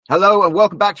Hello and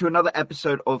welcome back to another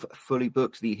episode of Fully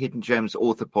Booked, the Hidden Gems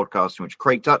author podcast, in which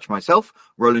Craig Dutch, myself,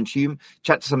 Roland Hume,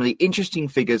 chat to some of the interesting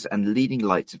figures and leading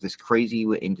lights of this crazy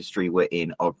industry we're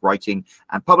in of writing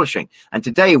and publishing. And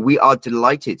today we are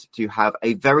delighted to have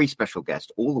a very special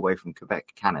guest all the way from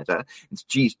Quebec, Canada. It's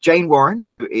Jane Warren,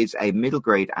 who is a middle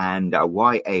grade and a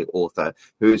YA author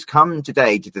who has come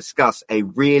today to discuss a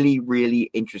really, really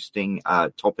interesting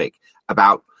topic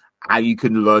about how you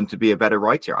can learn to be a better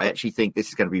writer. I actually think this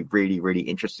is going to be really, really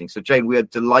interesting. So, Jane, we are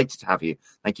delighted to have you.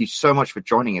 Thank you so much for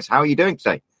joining us. How are you doing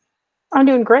today? I'm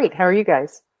doing great. How are you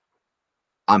guys?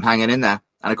 I'm hanging in there.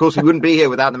 And, of course, we wouldn't be here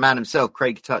without the man himself,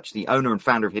 Craig Dutch, the owner and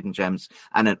founder of Hidden Gems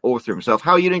and an author himself.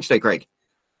 How are you doing today, Craig?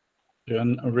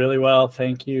 Doing really well.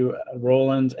 Thank you,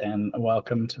 Roland, and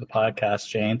welcome to the podcast,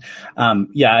 Jane.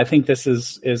 I think this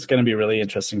is going to be a really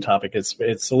interesting topic.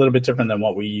 It's a little bit different than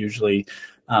what we usually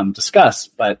discuss,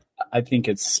 but I think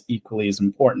it's equally as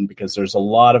important because there's a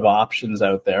lot of options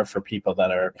out there for people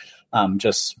that are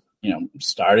just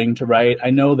starting to write. I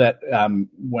know that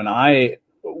when I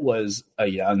was a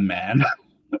young man,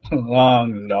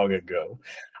 long ago,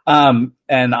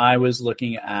 and I was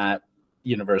looking at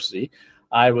university,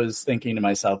 I was thinking to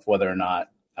myself whether or not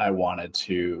I wanted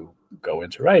to go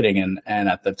into writing. And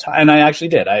at the time, and I actually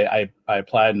did. I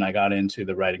applied and I got into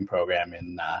the writing program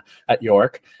at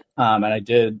York. And I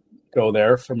did go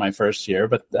there for my first year,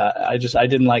 but I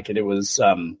didn't like it.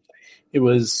 It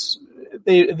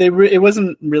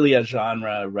wasn't really a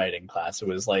genre writing class. It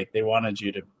was like they wanted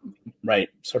you to write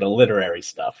sort of literary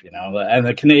stuff, and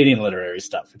the Canadian literary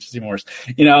stuff, which is even worse.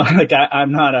 Like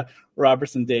I'm not a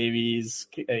Robertson Davies,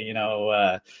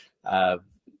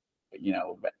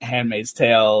 Handmaid's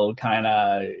Tale kind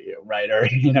of writer,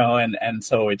 and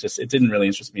so it didn't really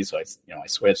interest me. So I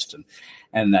switched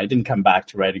and I didn't come back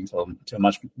to writing till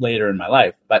much later in my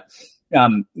life. But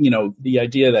the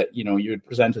idea that, you had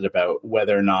presented about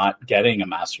whether or not getting a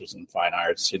master's in fine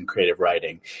arts in creative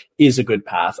writing is a good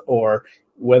path, or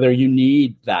whether you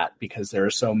need that because there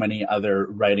are so many other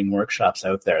writing workshops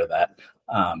out there that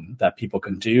people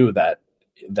can do that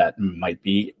might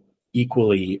be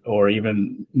equally or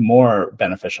even more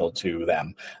beneficial to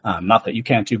them. Not that you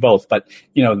can't do both, but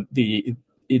you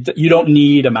don't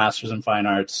need a master's in fine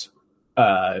arts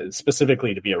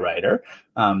specifically to be a writer,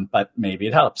 but maybe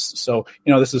it helps. So,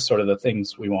 this is sort of the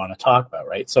things we want to talk about,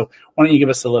 right? So why don't you give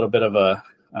us a little bit of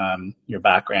your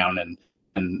background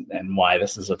and why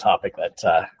this is a topic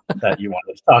that you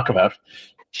wanted to talk about?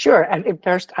 Sure. And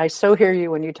first, I so hear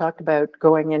you when you talked about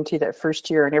going into that first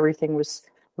year and everything was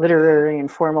literary and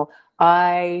formal.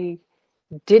 I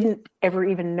didn't ever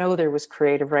even know there was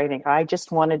creative writing. I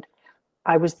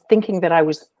was thinking that I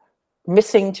was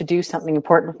missing to do something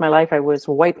important with my life. I was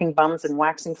wiping bums and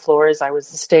waxing floors. I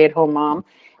was a stay-at-home mom.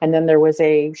 And then there was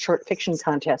a short fiction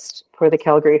contest for the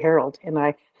Calgary Herald. And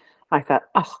I thought,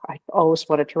 I always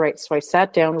wanted to write. So I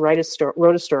sat down, wrote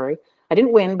a story. I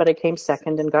didn't win, but I came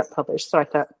second and got published. So I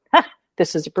thought,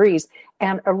 this is a breeze.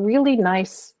 And a really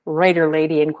nice writer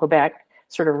lady in Quebec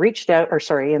sort of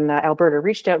in Alberta,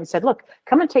 reached out and said, look,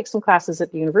 come and take some classes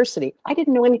at the university. I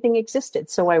didn't know anything existed.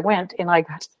 So I went and I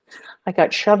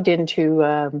got shoved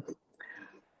into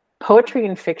poetry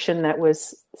and fiction. That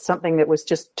was something that was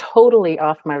just totally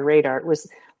off my radar. It was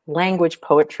language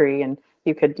poetry, and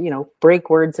you could, break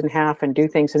words in half and do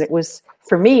things. And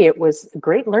for me, it was a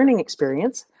great learning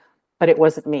experience, but it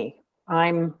wasn't me.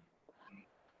 And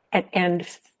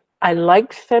I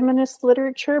like feminist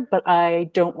literature, but I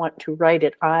don't want to write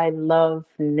it. I love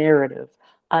narrative.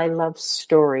 I love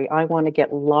story. I want to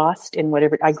get lost in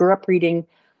whatever. I grew up reading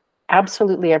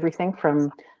absolutely everything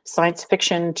from science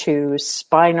fiction to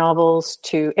spy novels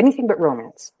to anything but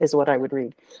romance is what I would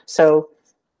read. So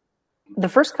the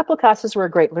first couple of classes were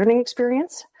a great learning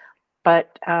experience,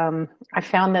 but I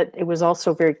found that it was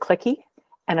also very cliquey.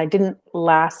 And I didn't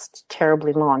last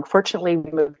terribly long. Fortunately,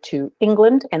 we moved to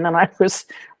England, and then I was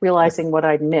realizing what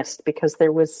I'd missed because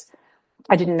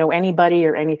I didn't know anybody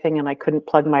or anything, and I couldn't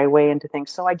plug my way into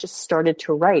things. So I just started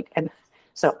to write. And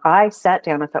so I sat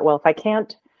down and thought, well, if I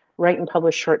can't write and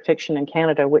publish short fiction in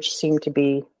Canada, which seemed to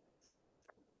be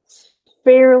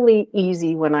fairly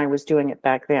easy when I was doing it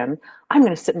back then, I'm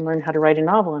going to sit and learn how to write a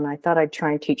novel. And I thought I'd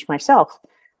try and teach myself.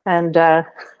 And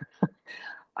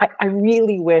I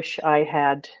really wish I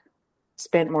had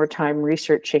spent more time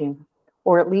researching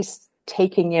or at least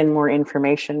taking in more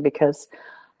information, because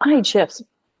I just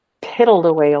piddled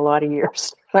away a lot of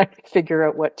years trying to figure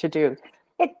out what to do.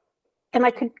 And I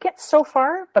could get so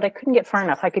far, but I couldn't get far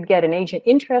enough. I could get an agent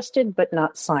interested, but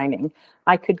not signing.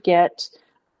 I could get,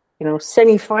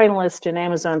 semi-finalist in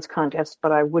Amazon's contest,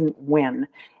 but I wouldn't win.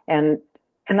 And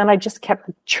And then I just kept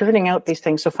churning out these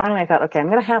things. So finally I thought, okay, I'm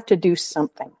going to have to do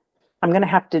something. I'm going to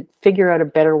have to figure out a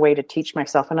better way to teach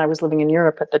myself. And I was living in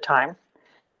Europe at the time.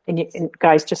 And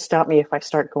guys, just stop me if I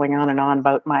start going on and on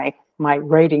about my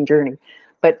writing journey.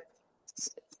 But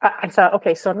I thought,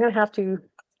 okay, so I'm going to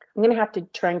have to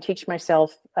try and teach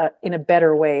myself in a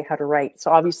better way how to write.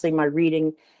 So obviously my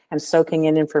reading and soaking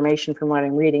in information from what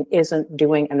I'm reading isn't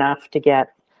doing enough to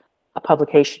get a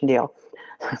publication deal.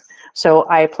 So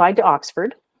I applied to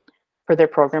Oxford for their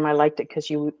program. I liked it because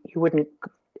you wouldn't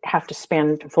have to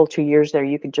spend a full 2 years there.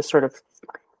 You could just sort of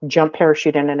jump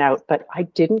parachute in and out, but I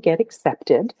didn't get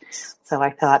accepted. So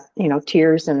I thought,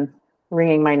 tears and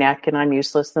wringing my neck and I'm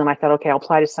useless. Then I thought, okay, I'll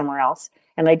apply to somewhere else.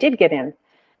 And I did get in.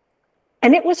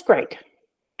 And it was great.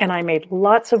 And I made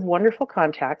lots of wonderful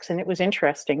contacts and it was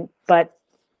interesting. But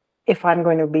if I'm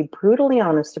going to be brutally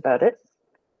honest about it,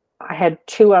 I had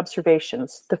two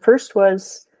observations. The first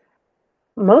was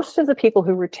most of the people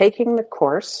who were taking the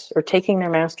course or taking their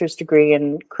master's degree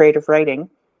in creative writing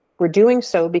were doing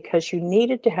so because you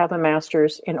needed to have a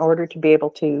master's in order to be able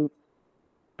to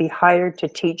be hired to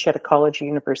teach at a college or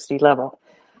university level.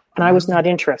 And I was not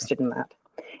interested in that.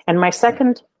 And my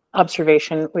second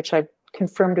observation, which I've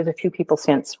confirmed with a few people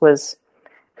since, was,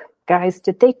 guys,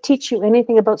 did they teach you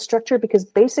anything about structure? Because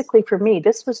basically for me,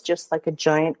 this was just like a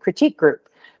giant critique group.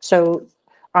 So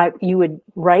you would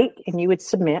write and you would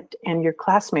submit, and your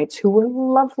classmates, who were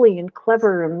lovely and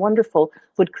clever and wonderful,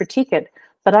 would critique it.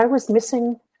 But I'm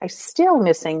still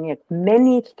missing it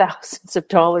many thousands of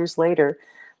dollars later,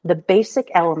 the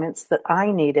basic elements that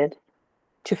I needed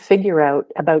to figure out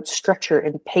about structure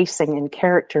and pacing and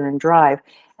character and drive.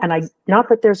 And not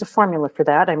that there's a formula for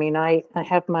that. I mean, I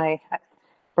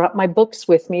brought my books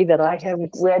with me that I have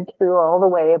read through all the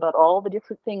way about all the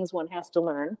different things one has to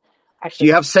learn. Actually, do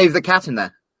you have Save the Cat in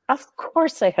there? Of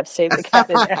course I have Save the Cat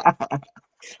in there.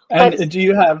 And do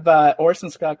you have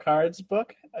Orson Scott Card's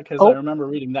book? Because I remember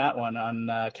reading that one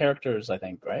on characters, I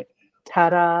think, right?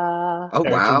 Ta-da! Oh,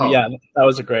 wow. Yeah, that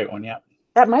was a great one, yeah.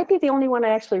 That might be the only one I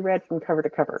actually read from cover to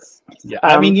cover. Yeah,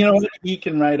 I mean, he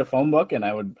can write a phone book, and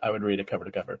I would read it cover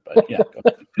to cover, but yeah.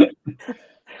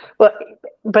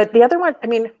 But the other one, I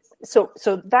mean, so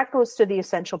that goes to the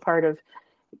essential part of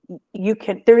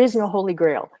there is no holy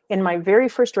grail. In my very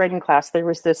first writing class, there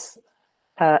was this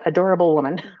adorable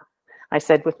woman, I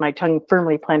said with my tongue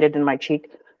firmly planted in my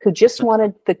cheek, who just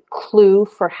wanted the clue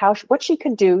for what she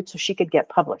could do so she could get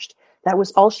published. That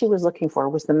was all she was looking for,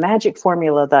 was the magic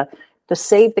formula, the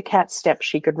Save the Cat step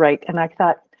she could write. And I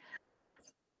thought,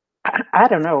 I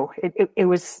don't know, it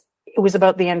was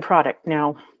about the end product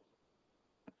now,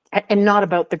 and not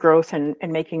about the growth and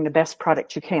making the best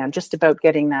product you can, just about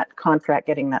getting that contract,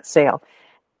 getting that sale.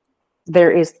 There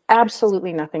is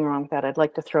absolutely nothing wrong with that. I'd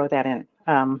like to throw that in.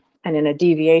 And in a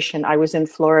deviation, I was in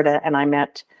Florida and I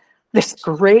met this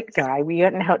great guy. We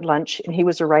went and had lunch and he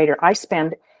was a writer. I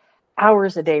spend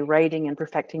hours a day writing and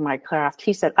perfecting my craft.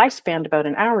 He said, I spend about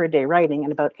an hour a day writing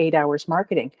and about 8 hours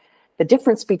marketing. The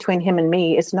difference between him and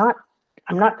me is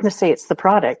I'm not going to say it's the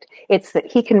product. It's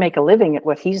that he can make a living at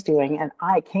what he's doing and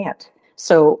I can't.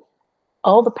 So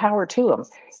all the power to him.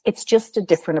 It's just a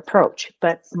different approach.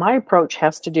 But my approach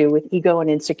has to do with ego and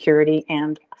insecurity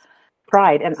and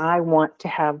pride. And I want to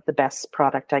have the best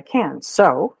product I can.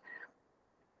 So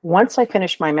once I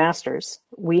finished my master's,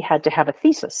 we had to have a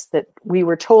thesis that we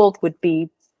were told would be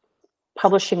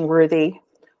publishing worthy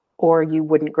or you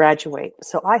wouldn't graduate.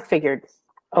 So I figured,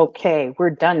 okay, we're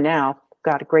done now.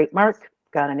 Got a great mark,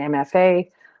 got an MFA.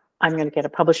 I'm going to get a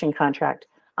publishing contract.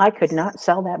 I could not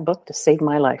sell that book to save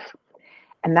my life.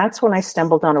 And that's when I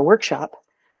stumbled on a workshop.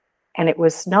 And it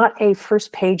was not a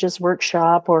first pages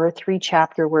workshop or a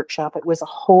 3-chapter workshop. It was a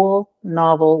whole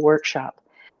novel workshop.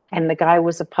 And the guy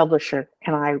was a publisher.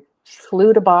 And I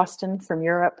flew to Boston from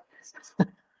Europe.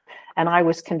 And I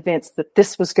was convinced that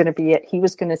this was going to be it. He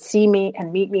was going to see me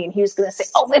and meet me. And he was going to say,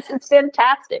 oh, this is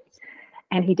fantastic.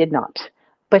 And he did not.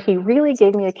 But he really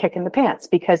gave me a kick in the pants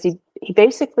because he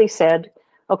basically said,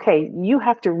 okay, you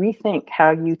have to rethink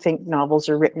how you think novels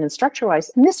are written and structure-wise.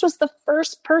 And this was the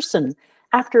first person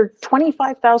after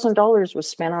 $25,000 was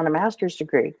spent on a master's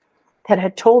degree that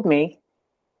had told me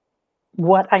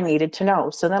what I needed to know.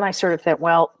 So then I sort of thought,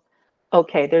 well,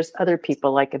 okay, there's other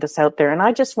people like this out there. And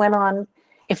I just went on,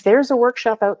 if there's a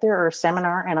workshop out there or a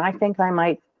seminar and I think I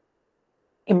might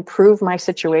improve my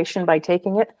situation by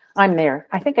taking it, I'm there.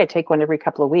 I think I take one every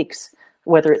couple of weeks,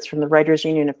 whether it's from the Writers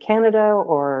Union of Canada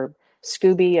or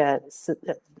Scooby,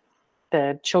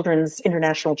 the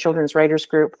International Children's Writers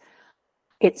Group.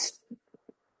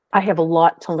 I have a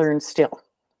lot to learn still.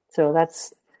 So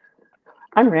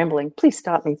I'm rambling. Please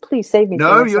stop me. Please save me.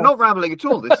 No, you're not rambling at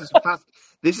all.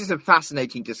 This is a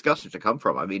fascinating discussion to come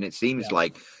from. I mean, it seems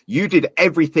like you did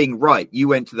everything right. You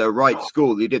went to the right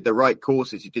school. You did the right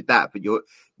courses. You did that. But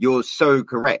you're so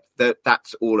correct that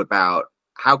that's all about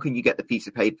how can you get the piece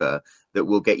of paper that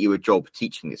will get you a job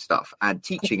teaching this stuff. And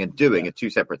teaching and doing are two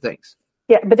separate things.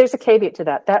 Yeah, but there's a caveat to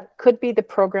that. That could be the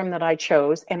program that I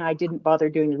chose, and I didn't bother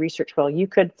doing the research well. You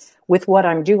could, with what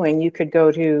I'm doing, you could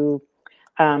go to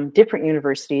different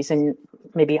universities in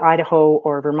maybe Idaho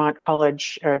or Vermont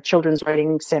College Children's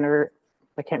Writing Center.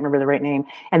 I can't remember the right name.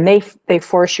 And they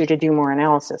force you to do more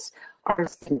analysis.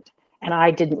 Ours didn't. And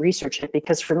I didn't research it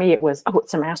because for me it was,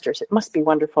 it's a master's. It must be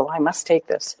wonderful. I must take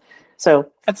this.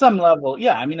 So at some level,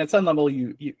 at some level,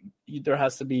 you there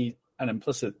has to be an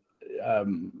implicit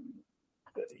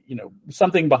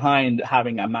something behind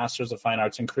having a master's of fine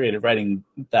arts in creative writing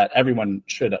that everyone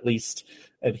should at least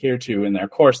adhere to in their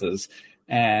courses.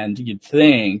 And you'd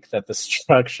think that the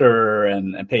structure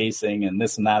and pacing and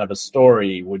this and that of a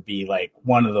story would be like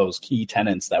one of those key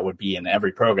tenets that would be in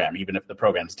every program, even if the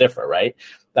programs differ, right?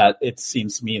 That it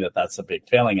seems to me that that's a big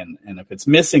failing. And if it's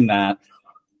missing that,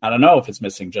 I don't know if it's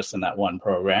missing just in that one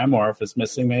program or if it's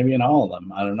missing maybe in all of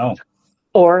them. I don't know.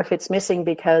 Or if it's missing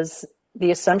because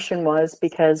the assumption was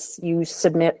because you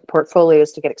submit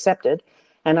portfolios to get accepted.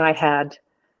 And I had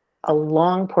a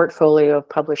long portfolio of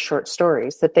published short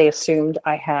stories that they assumed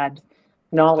I had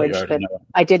knowledge that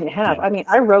I didn't have. Yeah. I mean,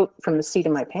 I wrote from the seat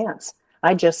of my pants.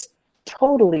 I just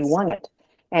totally won it.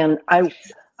 And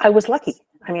I was lucky.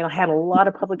 I mean, I had a lot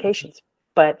of publications,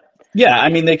 but yeah, I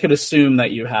mean, they could assume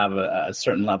that you have a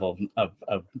certain level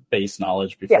of base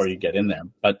knowledge before you get in there.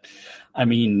 But I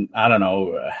mean, I don't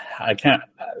know. I can't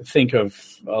think of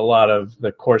a lot of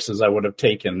the courses I would have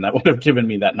taken that would have given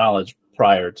me that knowledge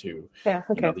prior to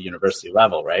the university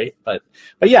level, right? But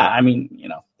yeah, I mean,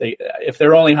 if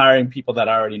they're only hiring people that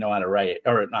already know how to write,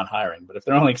 or not hiring, but if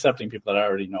they're only accepting people that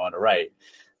already know how to write,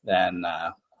 then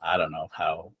I don't know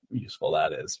how useful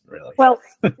that is, really. Well,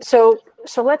 so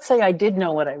let's say I did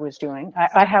know what I was doing.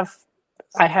 I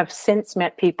have since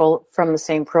met people from the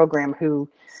same program who,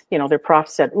 their prof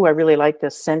said, "Oh, I really like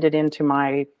this. Send it into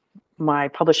my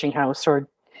publishing house or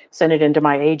send it into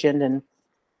my agent," and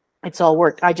it's all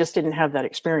worked. I just didn't have that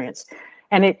experience.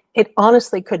 And it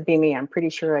honestly could be me. I'm pretty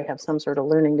sure I have some sort of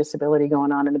learning disability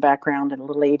going on in the background and a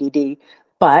little ADD.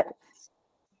 But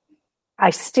I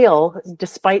still,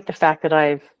 despite the fact that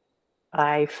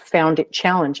I found it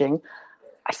challenging,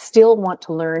 I still want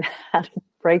to learn how to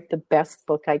write the best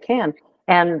book I can.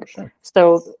 And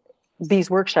so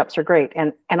these workshops are great.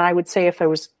 And I would say if there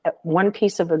was one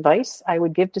piece of advice I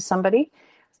would give to somebody,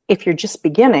 if you're just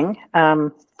beginning,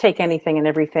 take anything and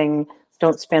everything.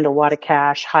 Don't spend a wad of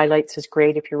cash. Highlights is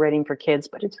great if you're writing for kids,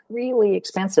 but it's really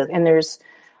expensive. And there's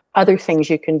other things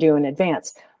you can do in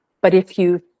advance. But if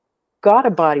you've got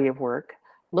a body of work,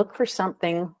 look for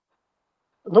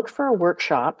a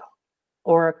workshop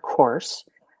or a course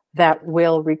that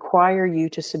will require you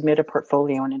to submit a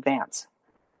portfolio in advance.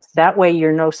 That way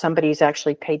somebody's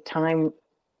actually paid time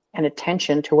and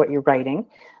attention to what you're writing,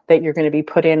 that you're going to be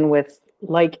put in with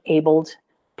like-abled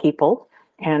people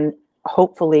and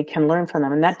hopefully can learn from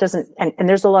them. And that doesn't, and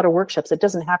there's a lot of workshops. It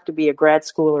doesn't have to be a grad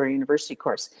school or a university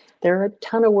course. There are a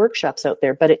ton of workshops out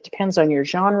there, but it depends on your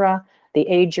genre, the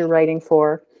age you're writing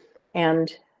for,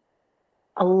 and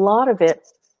a lot of it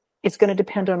is going to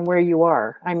depend on where you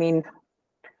are. I mean,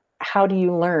 how do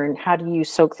you learn? How do you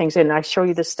soak things in? I show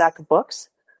you this stack of books,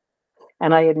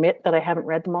 and I admit that I haven't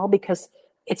read them all because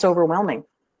it's overwhelming.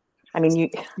 I mean, you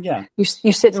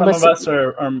sit and Some listen. Some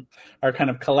of us are kind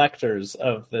of collectors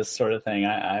of this sort of thing.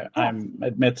 I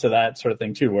admit to that sort of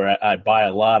thing too, where I buy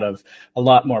a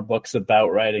lot more books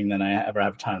about writing than I ever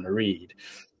have time to read.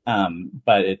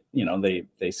 But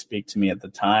they speak to me at the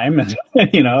time, and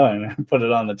and put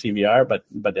it on the TBR.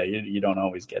 But you don't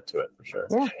always get to it for sure.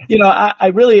 Yeah.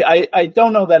 I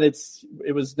don't know that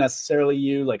it was necessarily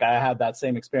you. Like I had that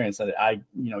same experience that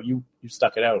you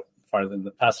stuck it out farther than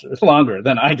the past longer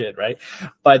than I did, right?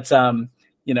 But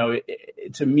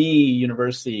to me,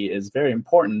 university is very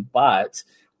important. But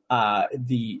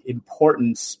the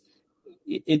importance,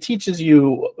 it teaches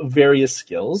you various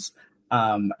skills.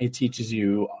 It teaches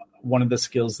you, one of the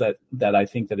skills that I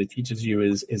think that it teaches you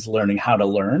is learning how to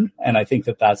learn. And I think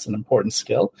that that's an important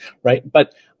skill, right?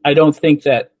 But I don't think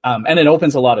that, and it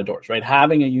opens a lot of doors, right?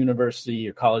 Having a university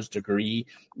or college degree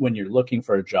when you're looking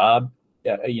for a job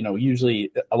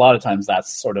usually a lot of times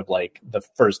that's sort of like the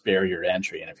first barrier to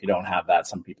entry. And if you don't have that,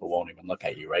 some people won't even look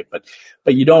at you, right? But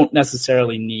you don't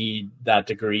necessarily need that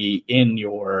degree in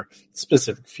your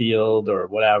specific field or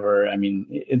whatever. I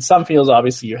mean, in some fields,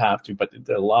 obviously you have to, but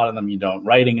a lot of them you don't.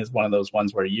 Writing is one of those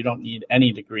ones where you don't need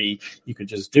any degree. You could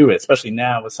just do it, especially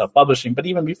now with self-publishing. But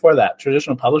even before that,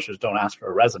 traditional publishers don't ask for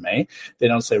a resume. They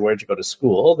don't say, where'd you go to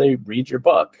school? They read your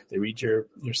book. They read your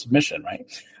submission, right?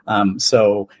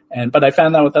 But I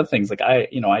found that with other things, like I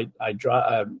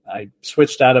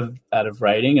switched out of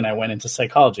writing and I went into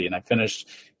psychology, and I finished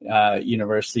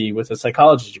university with a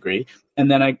psychology degree. And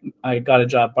then I got a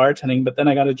job bartending, but then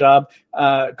I got a job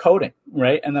coding,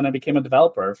 right? And then I became a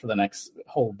developer for the next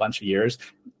whole bunch of years.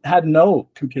 Had no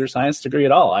computer science degree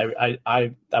at all.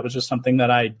 I that was just something that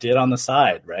I did on the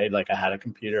side, right? Like I had a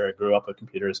computer, I grew up with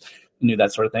computers, knew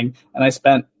that sort of thing. And I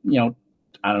spent,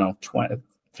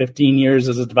 15 years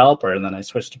as a developer, and then I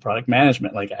switched to product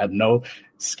management. Like I had no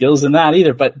skills in that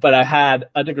either, but I had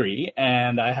a degree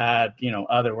and I had,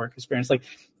 other work experience. Like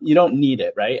you don't need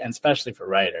it, right? And especially for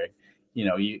writing,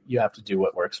 you have to do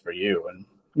what works for you. And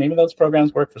maybe those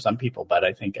programs work for some people, but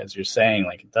I think, as you're saying,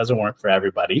 like it doesn't work for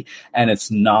everybody, and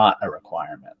it's not a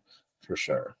requirement for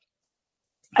sure.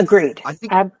 Agreed.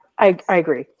 I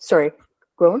agree. Sorry,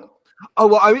 Rowan? Oh,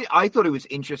 well, I thought it was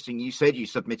interesting. You said you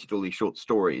submitted all these short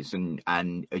stories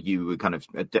and you were kind of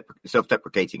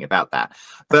self-deprecating about that.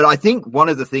 But I think one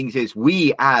of the things is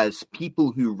we, as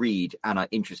people who read and are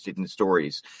interested in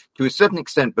stories, to a certain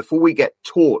extent, before we get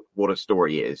taught what a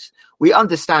story is, we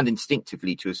understand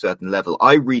instinctively to a certain level.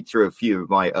 I read through a few of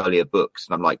my earlier books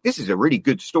and I'm like, this is a really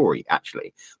good story,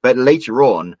 actually. But later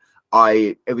on,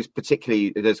 it was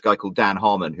particularly, there's a guy called Dan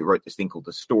Harmon who wrote this thing called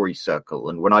The Story Circle.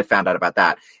 And when I found out about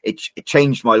that, it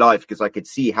changed my life because I could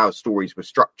see how stories were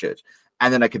structured.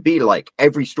 And then I could be like,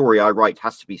 every story I write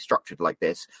has to be structured like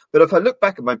this. But if I look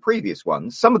back at my previous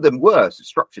ones, some of them were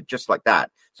structured just like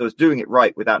that. So I was doing it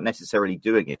right without necessarily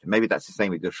doing it. And maybe that's the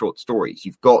same with your short stories.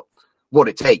 You've got what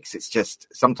it takes. It's just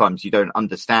sometimes you don't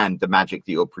understand the magic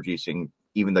that you're producing,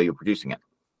 even though you're producing it.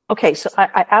 Okay, so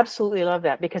I absolutely love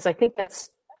that, because I think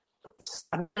that's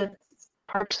a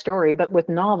part story. But with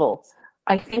novel,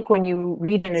 I think when you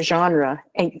read in a genre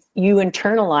and you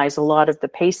internalize a lot of the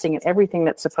pacing and everything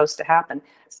that's supposed to happen.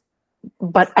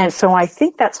 And so I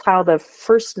think that's how the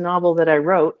first novel that I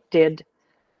wrote did,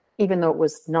 even though it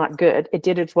was not good, it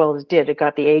did as well as it did. It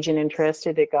got the agent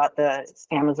interested. It got the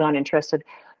Amazon interested.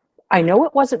 I know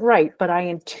it wasn't right, but I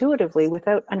intuitively,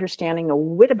 without understanding a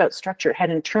whit about structure, had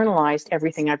internalized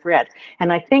everything I've read.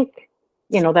 And I think,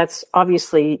 that's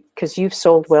obviously because you've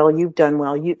sold well, you've done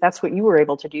well. That's what you were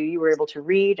able to do. You were able to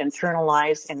read,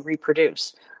 internalize, and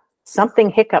reproduce. Something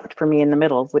hiccuped for me in the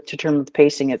middle to determine the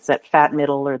pacing. It's that fat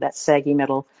middle or that saggy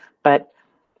middle. But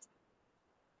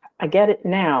I get it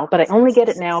now, but I only get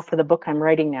it now for the book I'm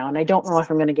writing now. And I don't know if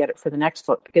I'm going to get it for the next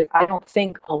book, because I don't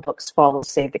think all books follow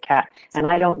Save the Cat.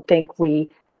 And I don't think we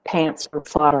pants or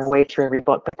plot our way through every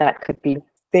book, but that could be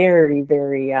very,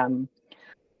 very,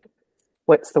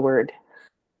 what's the word?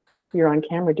 You're on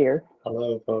camera, dear.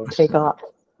 Hello, folks. Take off.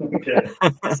 Okay.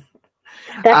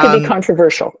 That could be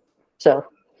controversial. So.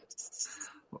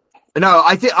 No,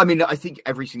 I think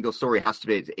every single story has to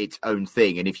be its own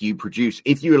thing. And if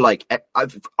you're like,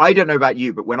 I don't know about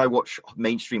you, but when I watch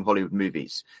mainstream Hollywood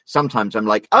movies, sometimes I'm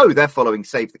like, oh, they're following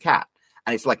Save the Cat.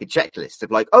 And it's like a checklist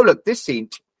of like, oh, look, this scene.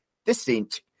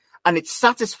 And it's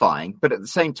satisfying, but at the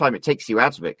same time, it takes you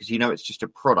out of it because it's just a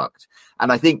product. And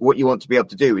I think what you want to be able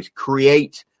to do is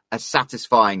create a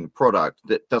satisfying product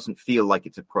that doesn't feel like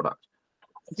it's a product.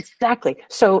 Exactly.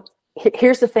 So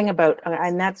here's the thing about,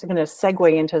 and that's going to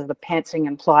segue into the pantsing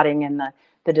and plotting and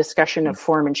the discussion of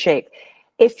form and shape.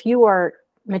 If you are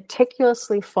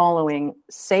meticulously following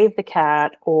Save the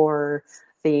Cat or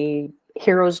the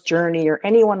hero's journey or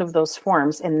any one of those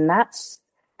forms, and that's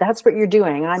what you're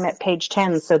doing. I'm at page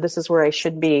 10, so this is where I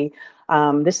should be.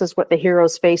 This is what the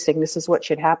hero's facing. This is what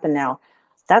should happen now.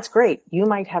 That's great. You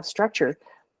might have structure,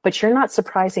 but you're not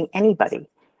surprising anybody.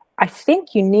 I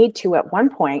think you need to, at one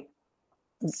point,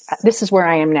 this is where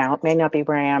I am now. It may not be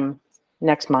where I am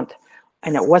next month,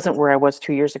 and it wasn't where I was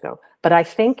 2 years ago. But I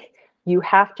think you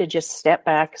have to just step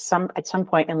back at some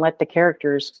point and let the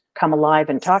characters come alive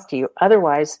and talk to you.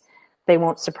 Otherwise, they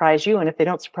won't surprise you. And if they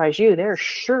don't surprise you, they're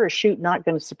sure as shoot not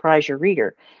going to surprise your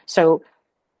reader. So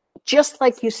just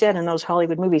like you said in those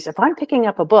Hollywood movies, if I'm picking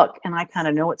up a book and I kind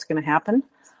of know what's going to happen,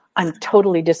 I'm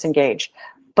totally disengaged.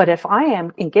 But if I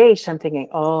am engaged, I'm thinking,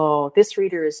 oh, this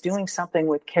reader is doing something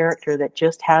with character that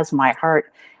just has my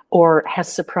heart or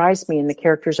has surprised me, and the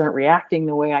characters aren't reacting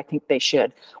the way I think they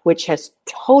should, which has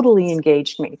totally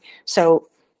engaged me. So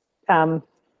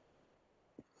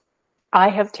I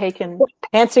have taken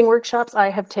pantsing workshops. I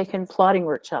have taken plotting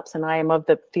workshops, and I am of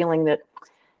the feeling that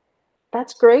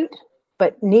that's great,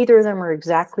 but neither of them are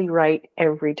exactly right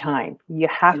every time. You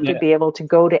have to be able to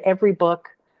go to every book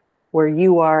where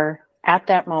you are at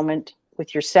that moment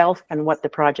with yourself and what the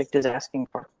project is asking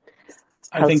for.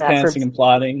 I think pantsing and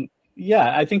plotting.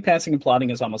 Yeah, I think pantsing and plotting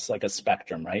is almost like a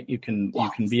spectrum, right? You can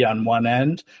be on one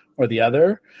end or the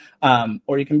other,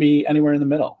 or you can be anywhere in the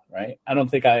middle, right? I don't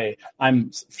think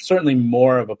I'm certainly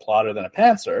more of a plotter than a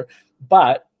pantser,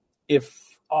 but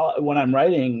if when I'm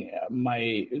writing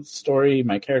my story,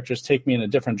 my characters take me in a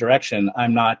different direction,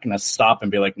 I'm not going to stop and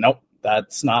be like, nope,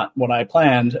 that's not what I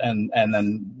planned, and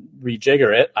then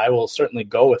rejigger it. I will certainly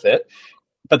go with it,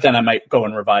 but then I might go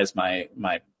and revise my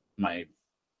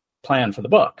plan for the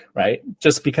book, right?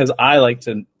 Just because I like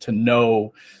to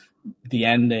know the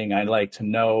ending, I like to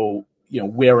know,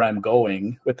 where I'm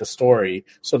going with the story,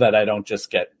 so that I don't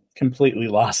just get completely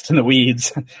lost in the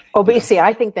weeds. Oh, but you see,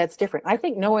 I think that's different. I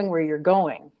think knowing where you're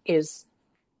going is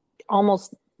you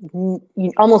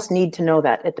almost need to know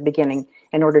that at the beginning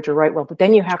in order to write well, but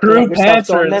then you have to let yourself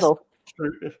go in the middle.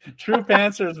 True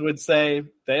pantsers would say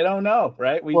they don't know,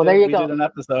 right? We did an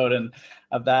episode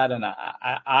of that, and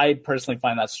I personally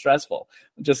find that stressful,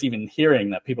 just even hearing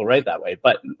that people write that way.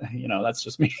 But that's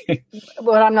just me.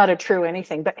 Well, I'm not a true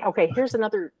anything. But okay, here's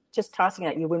another, just tossing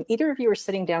at you. When either of you are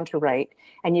sitting down to write,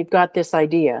 and you've got this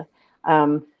idea,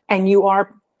 and you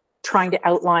are trying to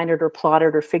outline it or plot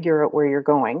it or figure out where you're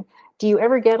going, do you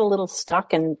ever get a little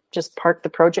stuck and just park the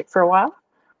project for a while?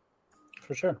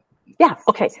 For sure. Yeah.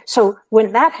 Okay. So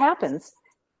when that happens,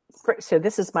 so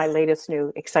this is my latest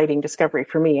new exciting discovery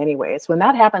for me anyway. It's when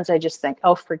that happens, I just think,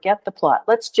 oh, forget the plot.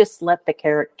 Let's just let the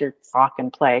character talk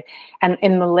and play. And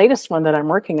in the latest one that I'm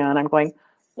working on, I'm going,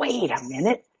 wait a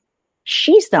minute.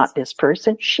 She's not this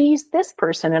person. She's this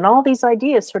person. And all these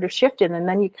ideas sort of shifted. And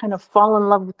then you kind of fall in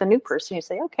love with the new person. You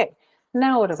say, okay,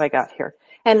 now what have I got here?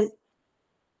 And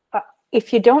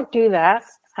if you don't do that,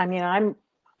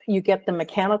 you get the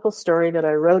mechanical story that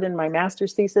I wrote in my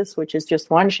master's thesis, which is just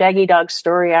one shaggy dog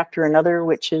story after another,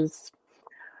 which is,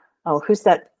 who's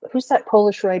that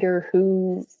Polish writer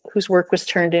whose work was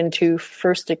turned into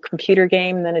first a computer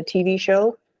game, then a TV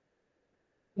show?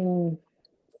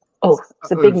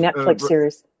 It's a big Netflix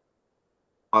series.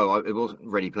 It wasn't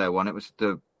Ready Player One. It was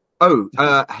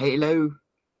Halo.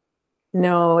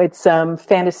 No, it's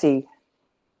fantasy.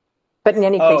 But in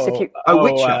any case, if you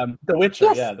Witcher. The Witcher,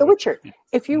 yes, The Witcher.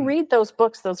 If you read those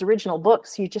books, those original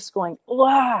books, you're just going,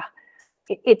 wow.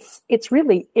 It's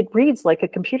really, it reads like a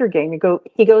computer game.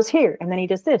 He goes here, and then he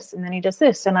does this, and then he does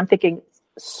this, and I'm thinking,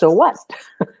 so what?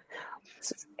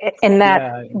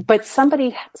 But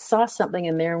somebody saw something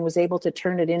in there and was able to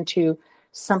turn it into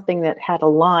something that had a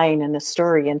line and a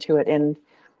story into it, and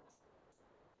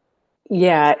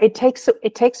yeah, it takes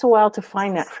a while to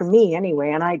find that for me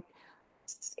anyway, and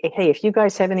hey, if you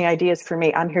guys have any ideas for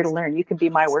me, I'm here to learn. You can be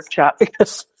my workshop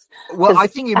because I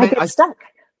think I get stuck.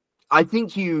 I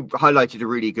think you highlighted a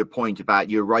really good point about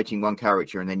you're writing one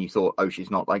character and then you thought, oh,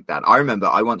 she's not like that. I remember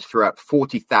I once threw out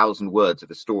 40,000 words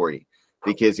of a story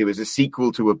because it was a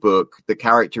sequel to a book. The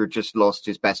character had just lost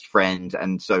his best friend.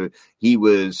 And so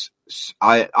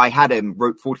I had him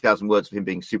wrote 40,000 words of him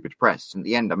being super depressed. And at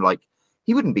the end, I'm like,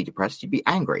 he wouldn't be depressed. He'd be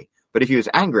angry. But if he was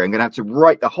angry, I'm going to have to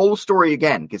write the whole story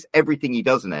again because everything he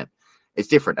does in it is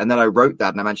different. And then I wrote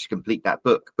that and I managed to complete that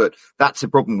book. But that's the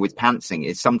problem with pantsing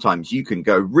is sometimes you can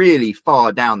go really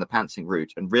far down the pantsing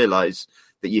route and realize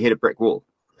that you hit a brick wall.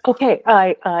 Okay,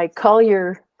 I call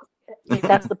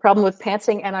that's the problem with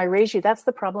pantsing, and I raise you. That's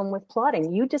the problem with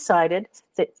plotting. You decided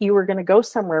that you were going to go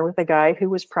somewhere with a guy who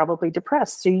was probably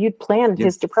depressed. So you'd planned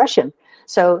his depression.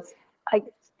 So I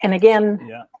don't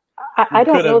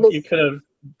know that you could have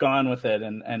gone with it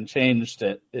and changed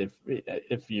it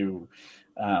if you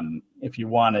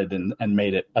wanted and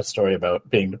made it a story about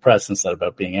being depressed instead of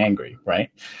about being angry, right?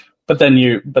 But then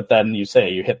you say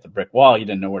you hit the brick wall, you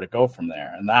didn't know where to go from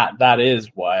there, and that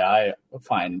is why I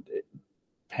find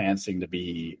pantsing to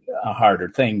be a harder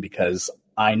thing, because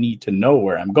I need to know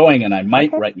where I'm going, and I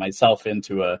might write myself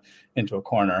into a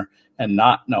corner and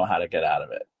not know how to get out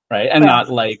of it, right? And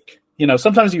not like,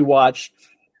 sometimes you watch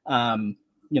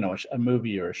a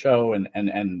movie or a show and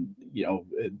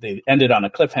they ended on a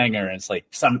cliffhanger and it's like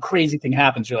some crazy thing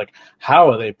happens. You're like,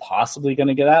 how are they possibly going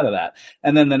to get out of that?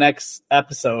 And then the next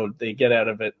episode, they get out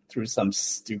of it through some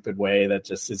stupid way that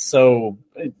just is so,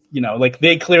 like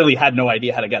they clearly had no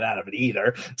idea how to get out of it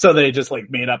either. So they just like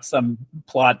made up some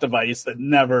plot device that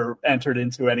never entered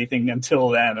into anything until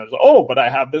then. It was, but I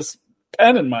have this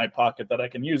pen in my pocket that I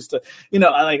can use to,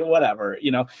 like whatever,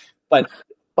 but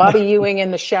Bobby Ewing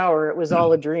in the shower, it was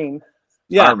all a dream.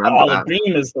 Yeah, remember the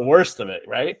Dream is the worst of it,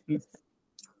 right?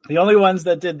 The only ones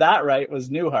that did that right was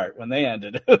Newhart when they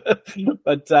ended.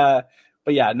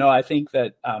 But yeah, no, I think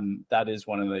that that is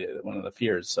one of the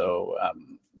fears. So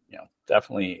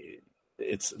definitely,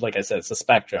 it's like I said, it's a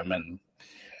spectrum.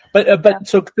 But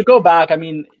so to go back, I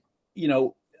mean,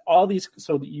 all these.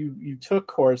 So you took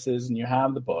courses and you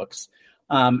have the books,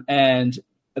 and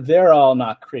they're all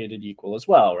not created equal as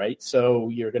well, right? So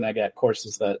you're going to get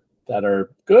courses that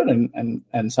are good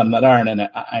and some that aren't. And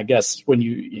I guess when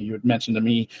you had mentioned to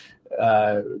me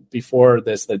before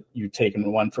this that you'd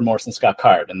taken one from Orson Scott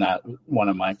Card, and that one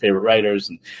of my favorite writers,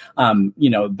 and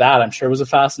that I'm sure was a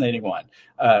fascinating one.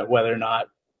 Whether or not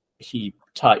he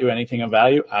taught you anything of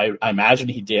value, I imagine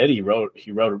he did. He wrote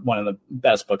one of the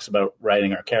best books about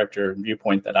writing or character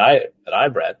viewpoint that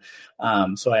I've read.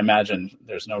 So I imagine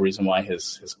there's no reason why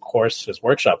his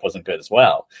workshop wasn't good as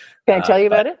well. Can I tell you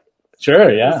about it?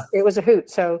 Sure, yeah. It was a hoot.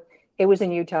 So it was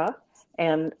in Utah,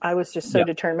 and I was just so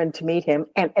determined to meet him.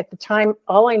 And at the time,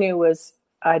 all I knew was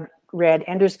I'd read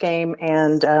Ender's Game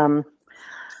and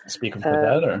Speaker for the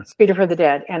Dead, or Speaker for the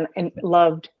Dead, and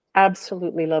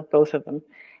absolutely loved both of them.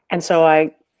 And so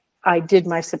I did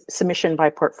my submission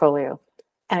by portfolio,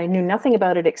 and I knew nothing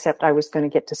about it except I was going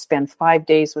to get to spend 5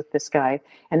 days with this guy.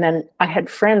 And then I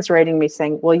had friends writing me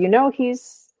saying, well,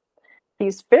 he's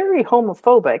very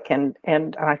homophobic.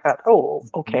 And I thought, oh,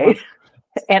 okay.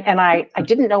 And I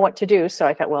didn't know what to do. So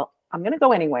I thought, well, I'm going to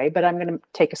go anyway, but I'm going to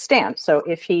take a stand. So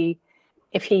if he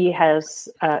has,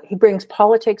 he brings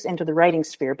politics into the writing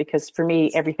sphere, because for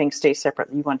me, everything stays separate.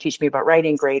 You want to teach me about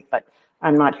writing, great, but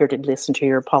I'm not here to listen to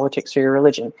your politics or your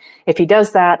religion. If he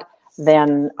does that,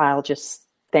 then I'll just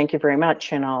thank you very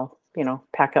much. And I'll,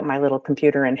 pack up my little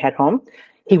computer and head home.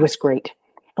 He was great.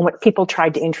 And what people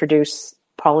tried to introduce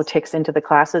politics into the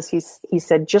classes, he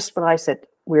said just what I said.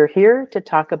 We're here to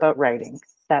talk about writing.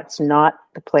 That's not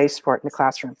the place for it in the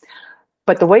classroom.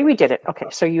 But the way we did it,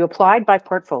 okay, so you applied by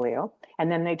portfolio,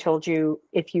 and then they told you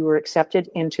if you were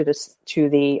accepted into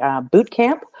the boot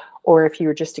camp, or if you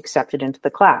were just accepted into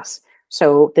the class.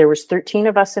 So there was 13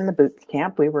 of us in the boot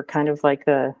camp. We were kind of like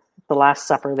the Last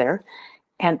Supper there.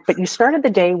 But you started the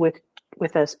day with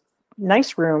a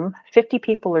nice room, 50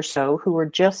 people or so who were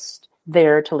just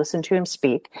there to listen to him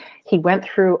speak. He went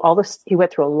through a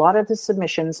lot of the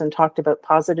submissions and talked about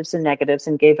positives and negatives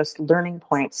and gave us learning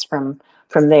points from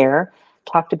there,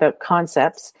 talked about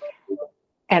concepts.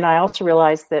 And I also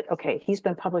realized that, okay, he's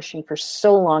been publishing for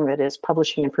so long that his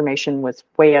publishing information was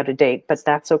way out of date, but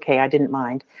that's okay. I didn't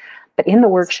mind. But in the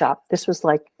workshop, this was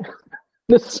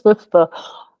the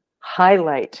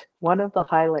highlight, one of the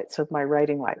highlights of my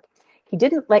writing life. He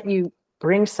didn't let you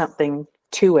bring something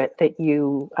to it that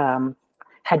you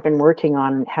had been working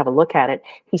on and have a look at it.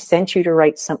 He sent you to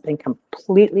write something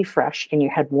completely fresh, and you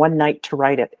had one night to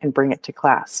write it and bring it to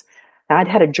class. Now, I'd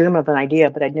had a germ of an idea,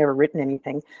 but I'd never written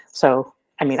anything. So,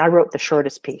 I wrote the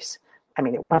shortest piece.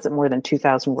 It wasn't more than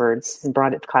 2,000 words, and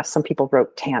brought it to class. Some people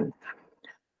wrote 10.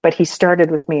 But he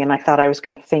started with me, and I thought I was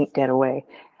going to faint dead away.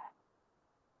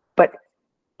 But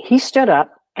he stood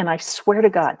up, and I swear to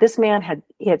God, this man had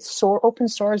open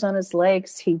sores on his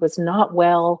legs. He was not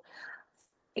well.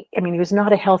 He was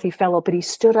not a healthy fellow, but he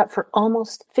stood up for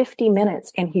almost 50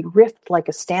 minutes, and he riffed like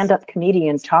a stand-up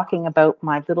comedian talking about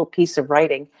my little piece of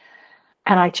writing.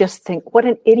 And I just think, what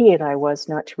an idiot I was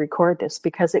not to record this,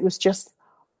 because it was just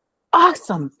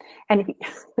awesome. And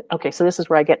so this is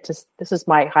where this is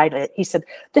my highlight. He said,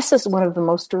 this is one of the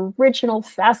most original,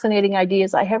 fascinating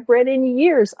ideas I have read in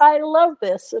years. I love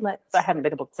this. And I haven't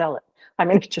been able to sell it.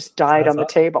 it just died on the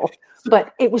table,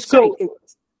 but it was great.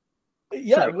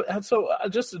 Yeah. So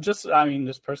just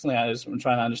personally, I just am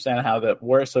trying to understand how that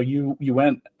works. So you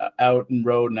went out and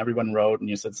wrote, and everyone wrote, and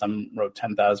you said some wrote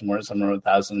 10,000 words, some wrote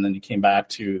 1,000, and then you came back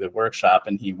to the workshop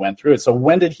and he went through it. So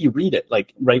when did he read it?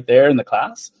 Like right there in the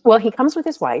class? Well, he comes with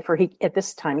his wife, at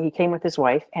this time he came with his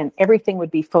wife, and everything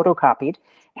would be photocopied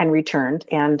and returned.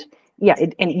 And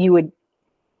and you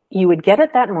would get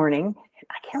it that morning.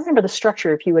 I can't remember the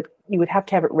structure. If you would have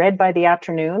to have it read by the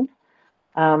afternoon.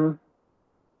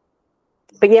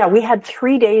 But yeah, we had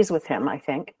 3 days with him, I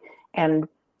think. And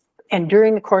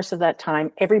during the course of that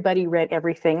time, everybody read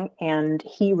everything, and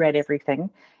he read everything.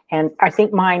 And I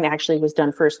think mine actually was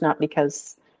done first, not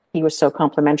because he was so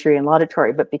complimentary and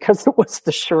laudatory, but because it was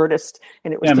the shortest,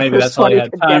 and it was the first one he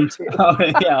could get to.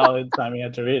 All the time he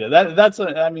had to read it.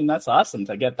 That's awesome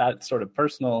to get that sort of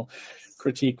personal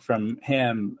critique from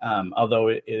him, although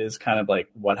it is kind of like,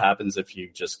 what happens if you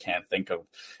just can't think of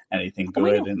anything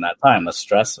good in that time? The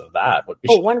stress of that would be.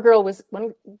 One girl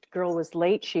was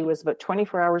late. She was about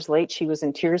 24 hours late. She was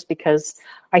in tears because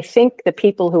I think the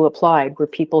people who applied were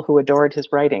people who adored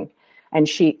his writing. and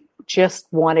she just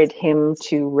wanted him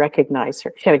to recognize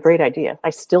her. She had a great idea.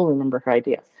 I still remember her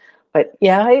idea, but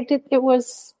yeah, it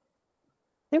was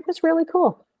really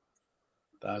cool.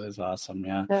 That is awesome.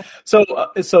 Yeah. Yeah.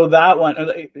 So that one,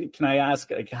 can I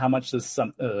ask, like, how much does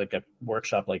like a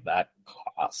workshop like that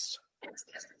cost?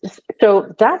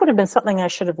 So that would have been something I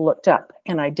should have looked up,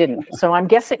 and I didn't. So I'm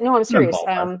guessing. No, I'm serious.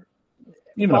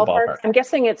 Even a ballpark. I'm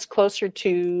guessing it's closer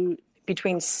to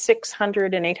between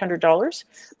 $600 and $800.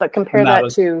 But compare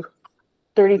that to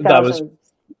 $30,000.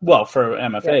 Well, for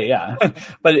MFA, yeah.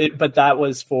 but that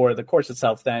was for the course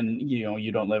itself. Then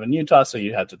you don't live in Utah, so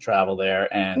you had to travel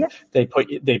there, and they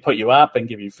put you up and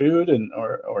give you food, and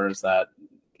or is that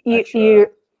you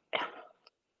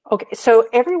okay? So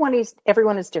everyone is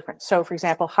different. So for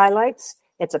example, highlights.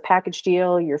 It's a package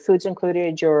deal. Your food's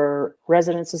included. Your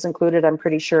residence is included. I'm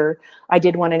pretty sure. I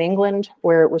did one in England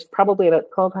where it was probably about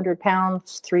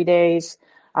 £1,200, 3 days.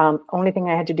 Only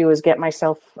thing I had to do was get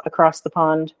myself across the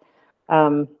pond.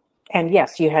 And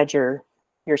yes, you had your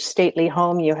stately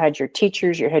home, you had your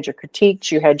teachers, you had your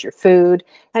critiques, you had your food,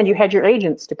 and you had your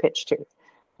agents to pitch to.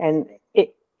 And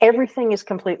everything is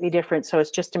completely different. So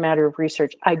it's just a matter of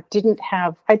research. I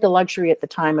had the luxury at the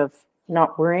time of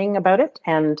not worrying about it,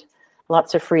 and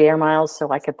lots of free air miles,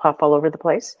 so I could pop all over the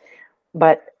place.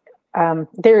 But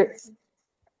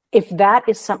if that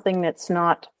is something that's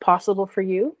not possible for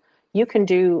you, you can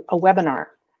do a webinar.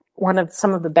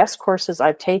 Some of the best courses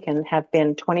I've taken have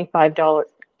been $25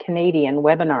 Canadian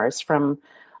webinars from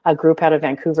a group out of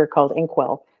Vancouver called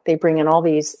Inkwell. They bring in all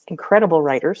these incredible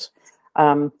writers,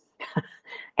 and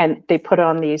they put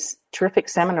on these terrific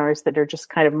seminars that are just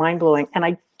kind of mind-blowing. And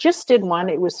I just did one.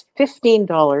 It was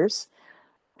 $15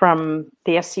 from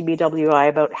the SCBWI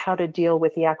about how to deal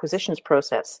with the acquisitions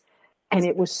process. And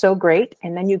it was so great.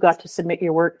 And then you got to submit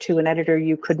your work to an editor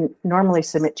you couldn't normally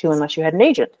submit to unless you had an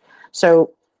agent.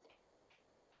 So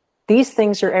these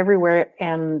things are everywhere,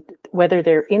 and whether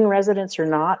they're in residence or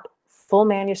not, full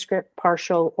manuscript,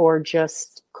 partial, or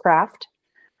just craft,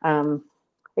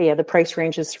 the price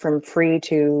ranges from free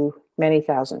to many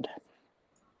thousand.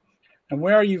 And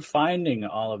where are you finding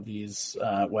all of these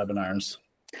webinars?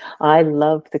 I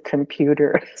love the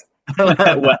computer.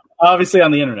 Well, obviously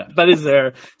on the internet, but is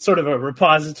there sort of a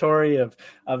repository of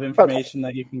information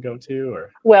that you can go to?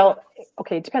 Or well,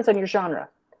 okay, it depends on your genre.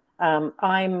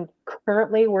 I'm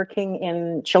currently working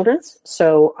in children's,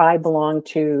 so I belong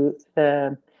to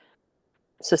the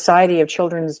Society of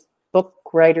Children's Book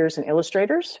Writers and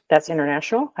Illustrators. That's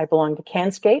international. I belong to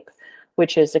CanScape,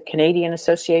 which is a Canadian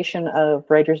Association of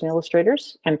Writers and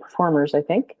Illustrators and Performers, I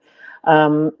think.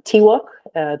 TWOC,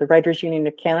 the Writers Union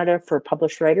of Canada for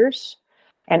Published Writers,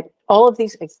 and all of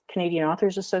these, Canadian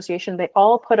Authors Association, they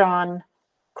all put on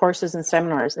courses and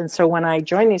seminars. And so when I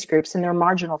join these groups, and they're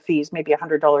marginal fees, maybe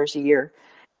 $100 a year,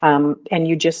 and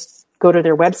you just go to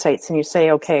their websites and you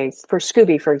say, okay, for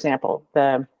Scooby, for example,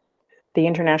 the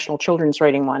International Children's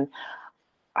Writing one,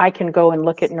 I can go and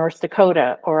look at North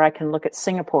Dakota, or I can look at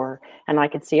Singapore, and I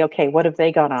can see, okay, what have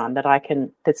they got on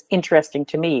that's interesting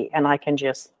to me, and I can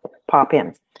just pop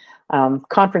in.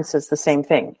 Conferences, the same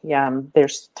thing.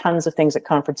 There's tons of things at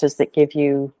conferences that give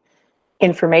you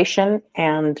information,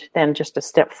 and then just a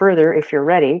step further, if you're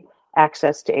ready,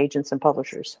 access to agents and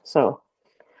publishers. So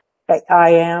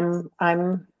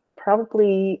I'm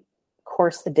probably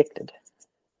course addicted.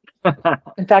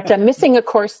 In fact, I'm missing a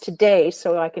course today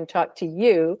so I can talk to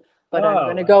you, but I'm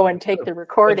going to go and take the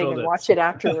recording and watch it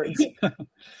afterwards.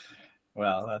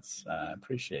 Well, I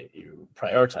appreciate you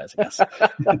prioritizing us.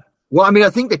 Well, I mean, I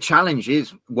think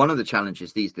one of the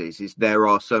challenges these days is there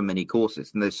are so many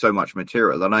courses and there's so much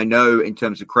material. And I know in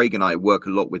terms of Craig and I work a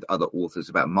lot with other authors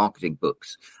about marketing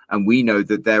books. And we know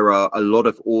that there are a lot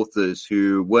of authors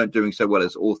who weren't doing so well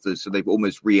as authors. So they've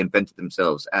almost reinvented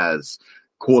themselves as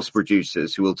course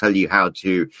producers who will tell you how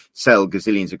to sell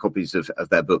gazillions of copies of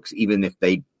their books, even if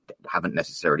they haven't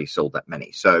necessarily sold that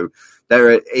many. So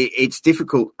it's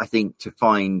difficult, I think, to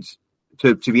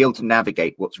be able to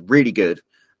navigate what's really good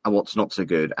and what's not so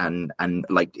good. And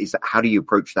how do you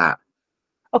approach that?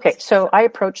 Okay, so I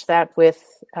approach that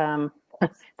with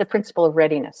the principle of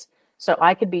readiness. So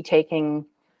I could be taking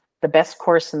the best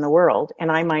course in the world,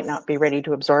 and I might not be ready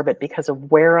to absorb it because of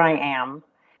where I am,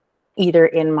 either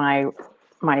in my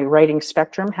writing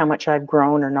spectrum, how much I've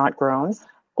grown or not grown,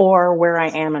 or where I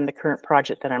am in the current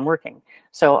project that I'm working.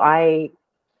 So I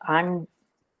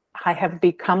have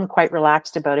become quite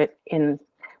relaxed about it.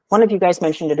 One of you guys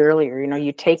mentioned it earlier,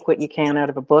 you take what you can out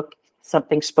of a book,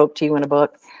 something spoke to you in a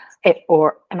book,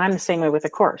 and I'm the same way with a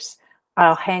course.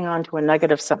 I'll hang on to a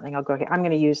nugget of something. I'll go, okay, I'm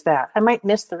going to use that. I might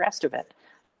miss the rest of it,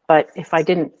 But if I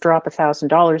didn't drop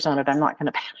 $1,000 on it, I'm not going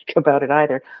to panic about it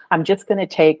either. I'm just going to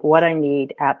take what I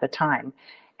need at the time.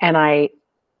 And I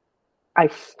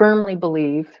firmly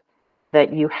believe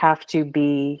that you have to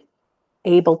be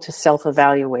able to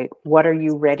self-evaluate. What are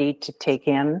you ready to take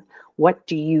in? What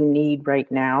do you need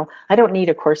right now? I don't need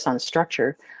a course on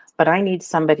structure, but I need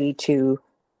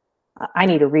I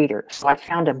need a reader. So I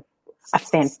found a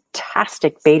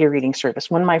fantastic beta reading service.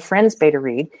 When my friends beta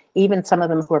read, even some of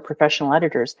them who are professional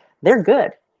editors, they're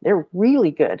good. They're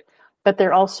really good, but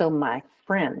they're also my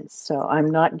friends. So I'm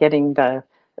not getting the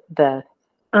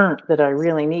that I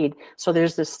really need. So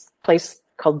there's this place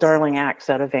called Darling Axe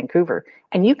out of Vancouver,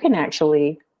 and you can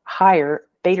actually hire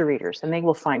beta readers, and they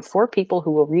will find 4 people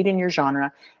who will read in your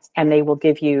genre, and they will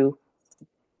give you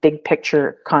big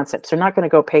picture concepts. They're not going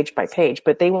to go page by page,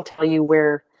 but they will tell you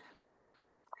where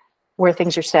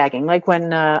things are sagging. Like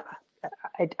when I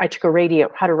took a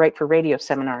how to write for radio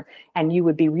seminar, and you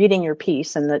would be reading your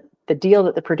piece, and the deal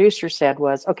that the producer said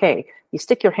was, okay, you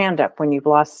stick your hand up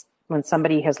when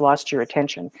somebody has lost your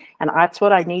attention. And that's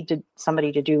what I need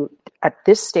somebody to do at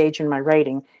this stage in my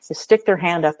writing, is stick their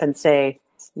hand up and say,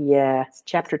 yeah,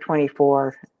 chapter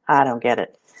 24, I don't get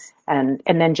it. And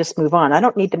then just move on. I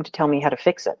don't need them to tell me how to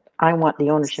fix it. I want the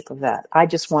ownership of that. I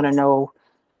just want to know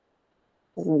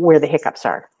where the hiccups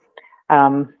are.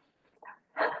 I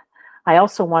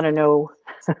also want to know,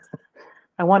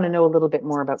 I want to know a little bit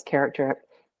more about character.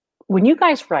 When you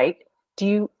guys write,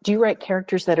 do you write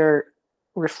characters that are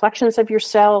reflections of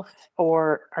yourself,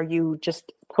 or are you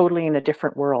just totally in a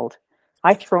different world?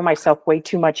 I throw myself way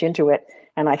too much into it,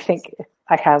 and I think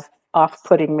I have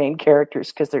off-putting main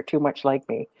characters because they're too much like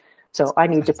me. So I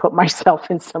need to put myself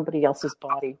in somebody else's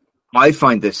body. I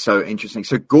find this so interesting.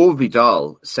 So Gore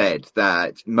Vidal said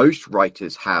that most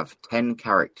writers have 10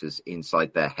 characters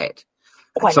inside their head.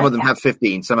 Oh, some of them have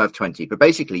 15, some have 20. But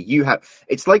basically,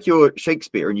 it's like you're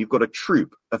Shakespeare and you've got a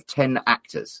troupe of 10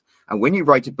 actors. And when you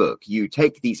write a book, you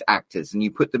take these actors and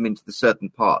you put them into the certain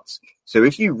parts. So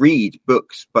if you read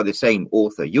books by the same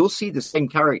author, you'll see the same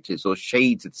characters or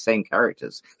shades of the same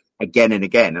characters again and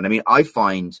again. And I mean, I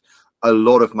find a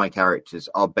lot of my characters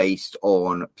are based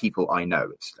on people I know.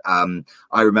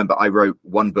 I remember I wrote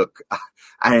one book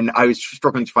and I was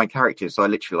struggling to find characters. So I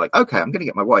literally okay, I'm going to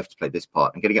get my wife to play this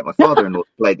part. I'm going to get my father-in-law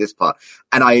to play this part.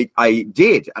 And I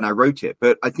did, and I wrote it.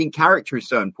 But I think character is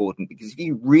so important, because if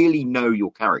you really know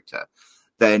your character,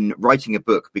 then writing a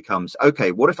book becomes,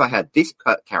 okay, what if I had this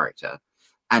character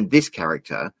and this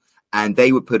character, and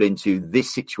they were put into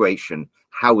this situation?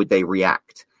 How would they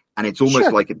react? And it's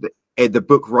almost like the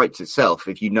book writes itself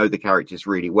if you know the characters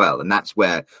really well. And that's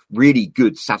where really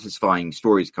good, satisfying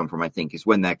stories come from, I think, is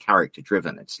when they're character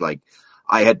driven. It's like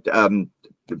I had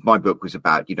my book was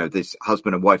about, this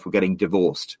husband and wife were getting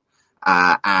divorced,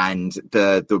 and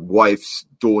the wife's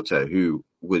daughter, who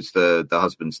was the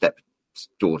husband's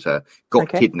stepdaughter,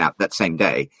 got kidnapped that same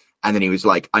day. And then he was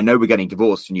like, I know we're getting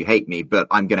divorced and you hate me, but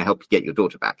I'm going to help you get your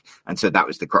daughter back. And so that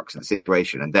was the crux of the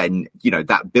situation. And then,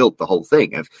 that built the whole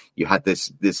thing of you had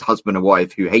this husband and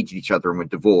wife who hated each other and were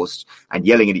divorced and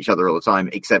yelling at each other all the time,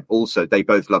 except also they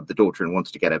both loved the daughter and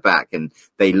wanted to get her back. And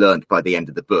they learned by the end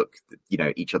of the book,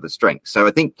 each other's strengths. So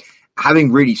I think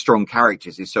having really strong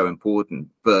characters is so important,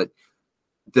 but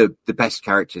the best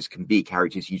characters can be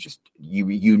characters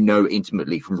you know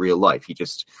intimately from real life. You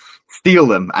just steal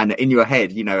them, and in your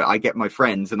head, I get my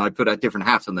friends and I put a different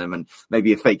hat on them and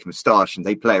maybe a fake moustache, and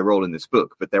they play a role in this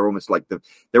book. But they're almost like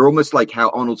how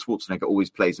Arnold Schwarzenegger always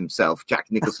plays himself. Jack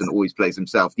Nicholson always plays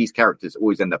himself. These characters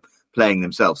always end up playing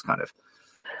themselves, kind of.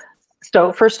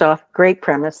 So first off, great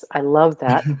premise. I love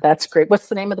that. That's great. What's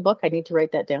the name of the book? I need to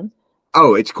write that down.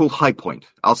 Oh, it's called High Point.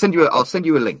 I'll send you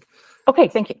a link. Okay,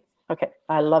 thank you. Okay,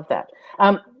 I love that.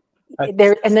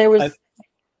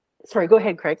 Sorry, go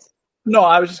ahead, Craig. No,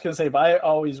 I was just going to say, if I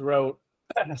always wrote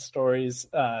stories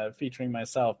featuring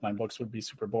myself, my books would be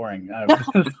super boring.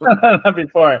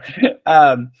 Before.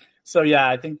 So yeah,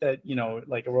 I think that,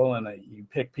 like Roland, you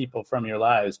pick people from your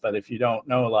lives, but if you don't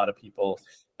know a lot of people,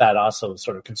 that also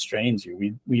sort of constrains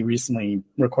you. We recently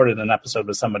recorded an episode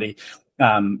with somebody.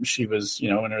 She was, in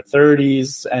her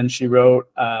 30s, and she wrote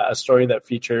a story that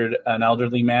featured an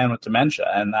elderly man with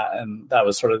dementia, and that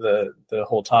was sort of the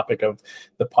whole topic of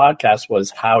the podcast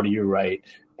was, how do you write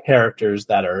characters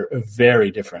that are very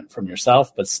different from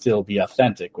yourself, but still be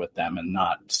authentic with them and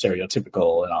not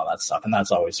stereotypical and all that stuff. And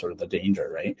that's always sort of the danger,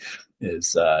 right?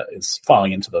 Is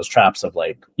falling into those traps of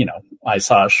I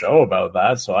saw a show about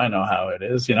that, so I know how it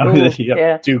is, Ooh, you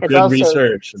have to do good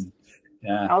research. And,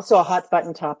 also a hot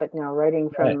button topic now, writing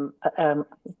from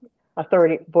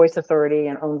voice authority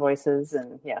and own voices,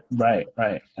 and yeah. Right.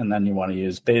 And then you want to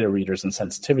use beta readers and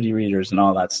sensitivity readers and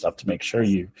all that stuff to make sure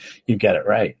you get it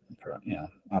right. Yeah,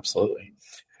 absolutely.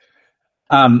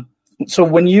 So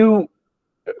when you,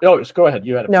 go ahead.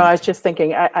 You had No, I was just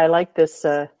thinking, I like this.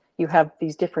 You have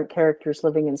these different characters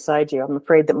living inside you. I'm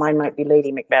afraid that mine might be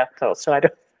Lady Macbeth, though, so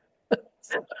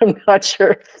I'm not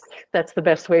sure that's the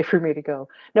best way for me to go.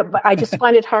 No, but I just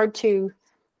find it hard to,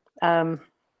 I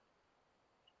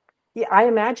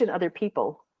imagine other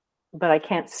people, but I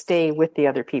can't stay with the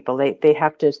other people. They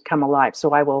have to come alive.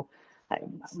 So I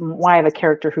have a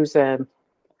character who's the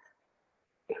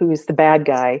bad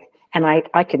guy, and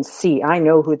I can see, I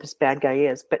know who this bad guy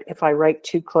is, but if I write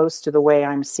too close to the way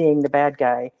I'm seeing the bad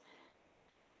guy,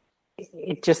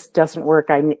 it just doesn't work.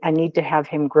 I need to have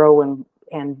him grow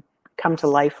and come to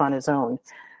life on his own.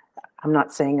 I'm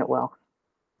not saying it well.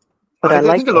 But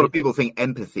I think a lot of people think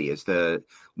empathy is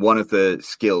one of the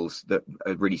skills that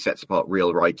really sets apart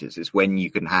real writers, is when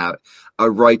you can have a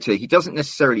writer, he doesn't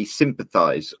necessarily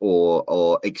sympathize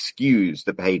or excuse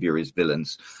the behavior of his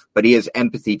villains, but he has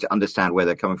empathy to understand where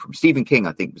they're coming from. Stephen King,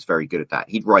 I think, was very good at that.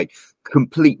 He'd write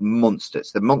complete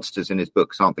monsters. The monsters in his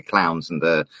books aren't the clowns and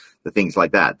the things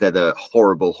like that. They're the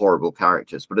horrible, horrible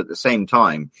characters. But at the same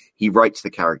time, he writes the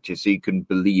characters so you can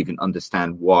believe and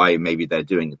understand why maybe they're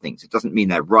doing the things. It doesn't mean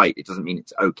they're right. It doesn't mean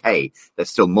it's okay. They're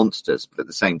still monsters. But at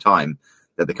the same time,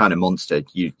 they're the kind of monster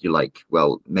you're like,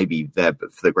 well, maybe they're,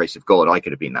 but for the grace of God, I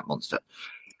could have been that monster.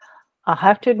 I'll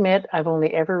have to admit, I've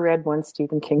only ever read one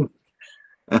Stephen King.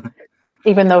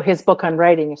 Even though his book on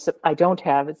writing, I don't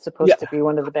have, it's supposed to be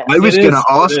one of the best. I was going to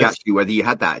ask actually whether you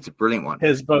had that. It's a brilliant one.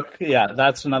 His book,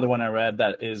 that's another one I read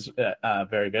that is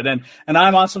very good. And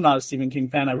I'm also not a Stephen King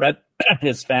fan. I read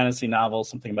his fantasy novel,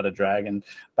 Something About a Dragon,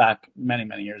 back many,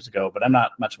 many years ago, but I'm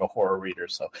not much of a horror reader.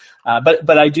 So,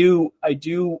 but I do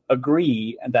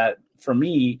agree that for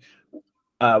me,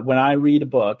 when I read a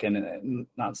book, and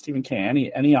not Stephen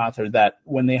King, any author, that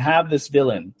when they have this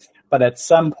villain, but at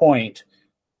some point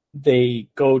they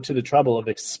go to the trouble of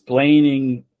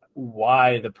explaining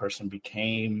why the person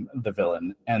became the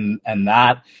villain, and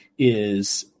that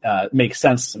is makes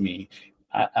sense to me.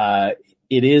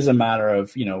 It is a matter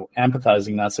of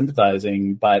empathizing, not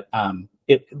sympathizing, but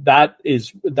that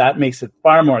makes it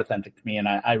far more authentic to me, and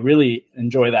I really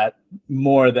enjoy that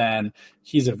more than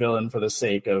he's a villain for the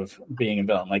sake of being a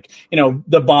villain. Like,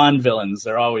 the Bond villains,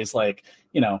 they're always like,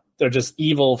 they're just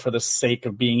evil for the sake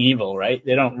of being evil, right?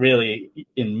 They don't really,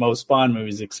 in most Bond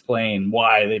movies, explain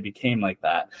why they became like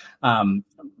that.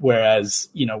 Whereas,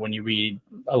 when you read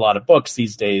a lot of books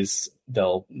these days,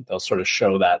 they'll sort of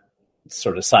show that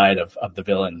sort of side of the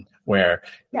villain, where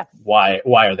why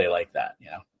are they like that?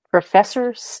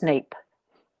 Professor Snape.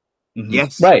 Mm-hmm.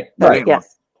 Yes. Right.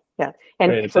 Yes. Yeah.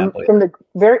 And from the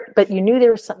but you knew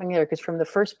there was something there, because from the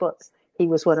first book, he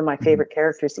was one of my favorite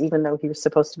characters, even though he was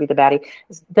supposed to be the baddie.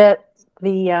 The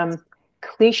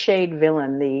cliched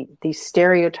villain, the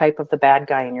stereotype of the bad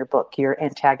guy in your book, your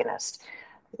antagonist,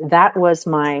 that was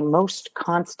my most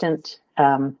constant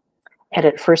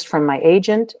edit, first from my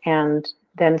agent and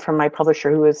then from my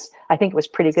publisher, who I think it was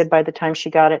pretty good by the time she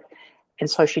got it. And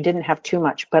so she didn't have too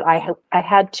much, but I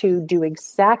had to do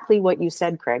exactly what you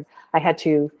said, Craig. I had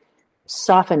to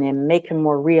soften him, make him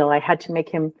more real. I had to make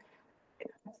him,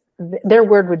 their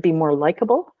word would be more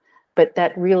likable, but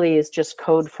that really is just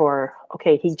code for,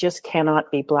 okay, he just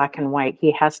cannot be black and white.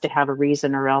 He has to have a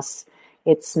reason, or else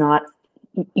it's not,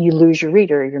 you lose your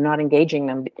reader. You're not engaging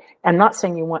them. I'm not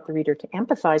saying you want the reader to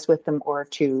empathize with them or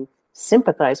to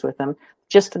sympathize with them.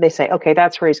 Just they say, okay,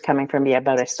 that's where he's coming from. Yeah,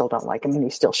 but I still don't like him, and he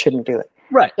still shouldn't do it.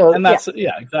 Right. So, and that's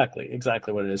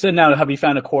exactly what it is. And now, have you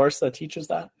found a course that teaches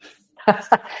that?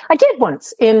 I did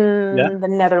once in the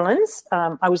Netherlands.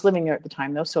 I was living there at the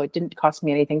time, though, so it didn't cost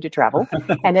me anything to travel.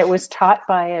 And it was taught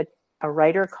by a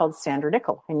writer called Sandra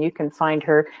Nickel. And you can find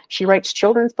her. She writes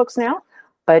children's books now,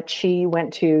 but she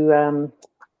went to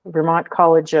Vermont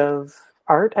College of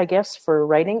Art, I guess, for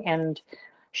writing. And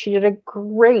she did a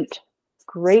great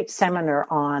seminar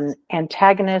on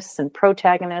antagonists and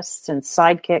protagonists and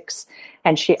sidekicks.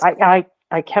 And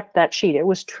I kept that sheet. It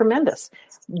was tremendous.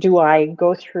 Do I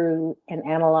go through and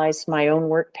analyze my own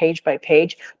work page by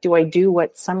page? Do I do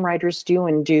what some writers do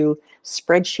and do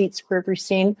spreadsheets for every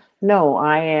scene? No,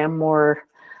 I am more,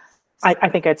 I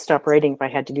think I'd stop writing if I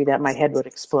had to do that. My head would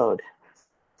explode.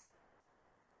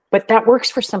 But that works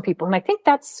for some people. And I think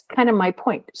that's kind of my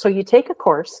point. So you take a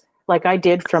course, like I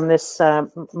did from this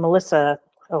Melissa,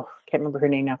 can't remember her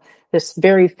name now, this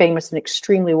very famous and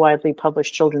extremely widely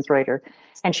published children's writer.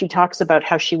 And she talks about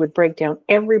how she would break down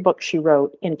every book she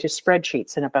wrote into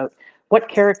spreadsheets and about what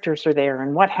characters are there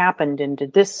and what happened and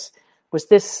did this was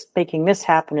this making this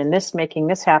happen and this making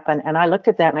this happen? And I looked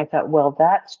at that and I thought, well,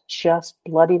 that's just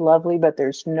bloody lovely, but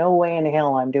there's no way in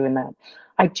hell I'm doing that.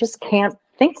 I just can't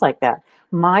think like that.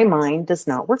 My mind does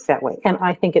not work that way. And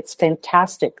I think it's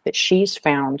fantastic that she's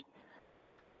found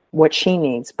what she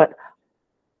needs. But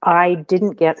I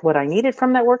didn't get what I needed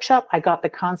from that workshop. I got the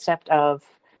concept of,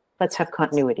 let's have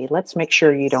continuity. Let's make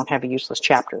sure you don't have a useless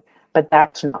chapter. But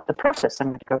that's not the process I'm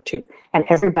going to go to. And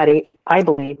everybody, I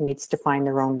believe, needs to find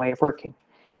their own way of working.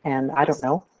 And I don't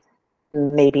know,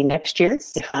 maybe next year,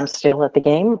 if I'm still at the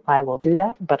game, I will do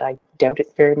that. But I doubt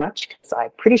it very much because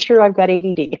I'm pretty sure I've got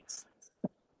ADD.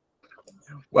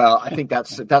 Well, I think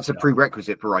that's a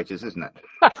prerequisite for writers, isn't it?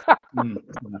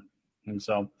 And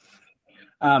so,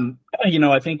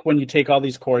 I think when you take all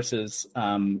these courses,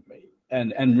 and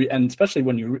especially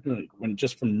when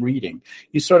just from reading,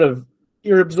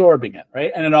 you're absorbing it,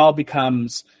 right? And it all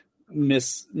becomes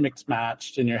mixed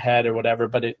matched in your head or whatever,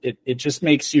 but it just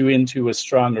makes you into a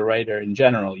stronger writer in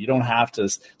general. You don't have to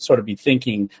sort of be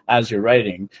thinking as you're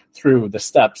writing through the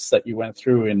steps that you went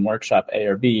through in workshop A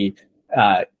or B.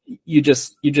 You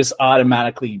just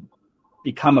automatically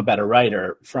become a better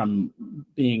writer from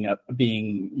being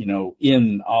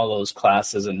in all those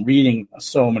classes and reading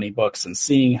so many books and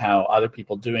seeing how other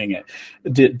people doing it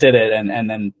did it and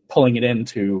then pulling it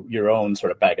into your own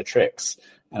sort of bag of tricks.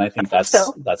 And I think that's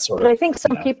sort of. But I think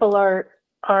some people are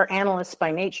analysts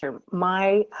by nature.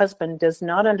 My husband does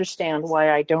not understand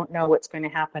why I don't know what's going to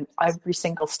happen every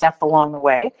single step along the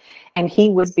way. And he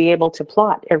would be able to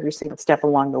plot every single step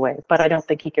along the way. But I don't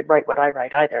think he could write what I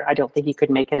write either. I don't think he could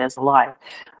make it as alive.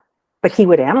 But he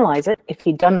would analyze it. If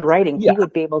he'd done writing, he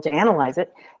would be able to analyze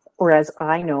it. Whereas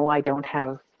I know I don't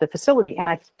have the facility. And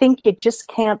I think you just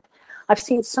can't. I've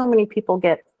seen so many people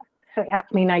get. I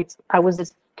mean, I was a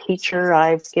teacher.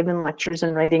 I've given lectures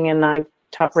in writing, and I've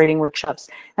taught writing workshops.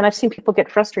 And I've seen people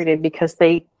get frustrated because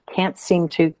they can't seem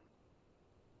to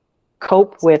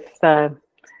cope with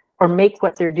or make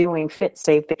what they're doing fit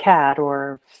Save the Cat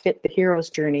or fit the hero's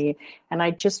journey. And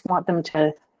I just want them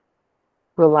to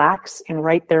relax and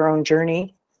write their own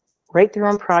journey, write their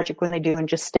own project when they do, and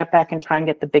just step back and try and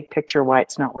get the big picture why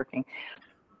it's not working.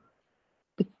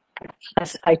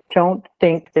 Because I don't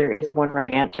think there is one right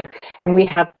answer. And we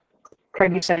have,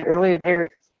 Craig, you said earlier,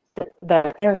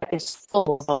 the internet is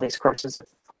full of all these courses.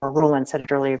 Or Roland said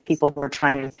it earlier, people who are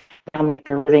trying to make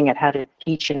their living at how to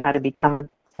teach and how to become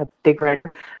a big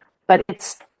writer. But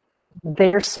it's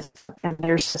their system, and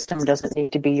their system doesn't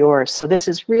need to be yours. So this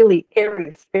is really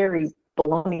very, very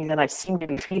baloney that I seem to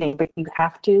be feeding, but you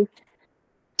have to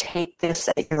take this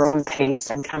at your own pace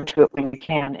and come to it when you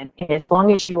can. And as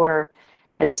long as you are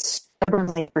as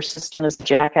stubbornly persistent as a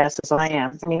jackass as I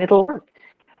am, I mean, it'll work.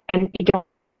 And you don't.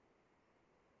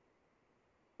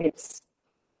 It's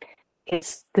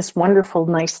this wonderful,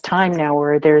 nice time now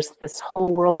where there's this whole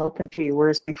world open to you,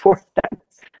 whereas before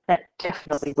that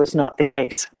definitely was not the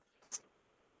case.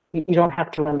 You don't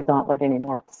have to run the gauntlet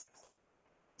anymore.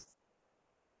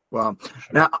 Well,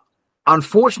 now,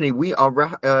 unfortunately, we are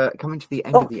coming to the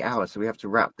end of the hour, so we have to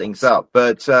wrap things up.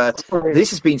 But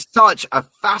this has been such a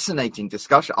fascinating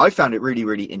discussion. I found it really,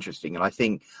 really interesting, and I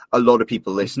think a lot of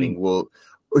people listening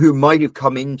who might have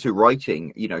come into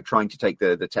writing, trying to take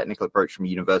the technical approach from a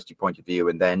university point of view,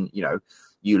 and then,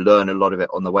 you learn a lot of it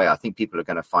on the way. I think people are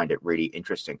going to find it really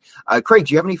interesting. Craig,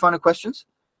 do you have any final questions?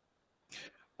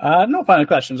 No final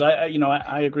questions.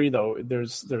 I agree, though.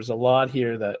 There's a lot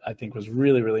here that I think was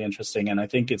really, really interesting, and I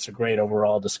think it's a great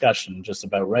overall discussion just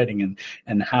about writing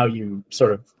and how you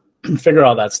sort of figure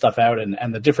all that stuff out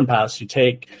and the different paths you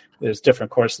take. There's different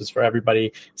courses for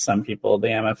everybody. Some people, the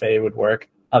MFA would work.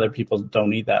 Other people don't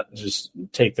need that. Just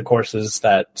take the courses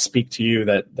that speak to you,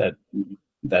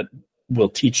 that will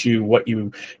teach you what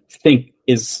you think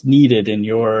is needed in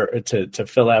to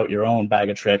fill out your own bag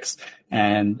of tricks,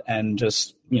 and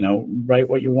just write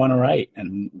what you want to write.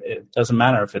 And it doesn't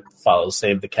matter if it follows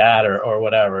Save the Cat or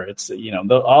whatever. It's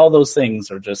all those things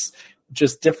are just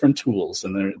different tools,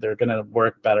 and they're going to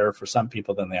work better for some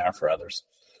people than they are for others.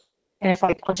 And if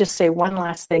I'll just say one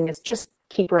last thing is just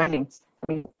keep writing.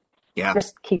 I mean,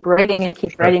 just keep writing and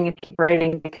keep writing and keep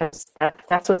writing, because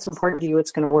that's what's important to you.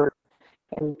 It's going to work.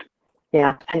 And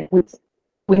and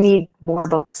we need more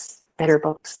books, better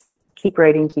books. Keep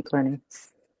writing, keep learning.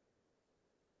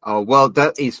 Oh, well,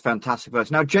 that is fantastic.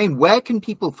 Now, Jane, where can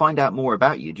people find out more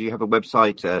about you? Do you have a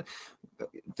website that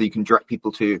you can direct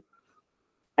people to?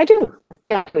 I do.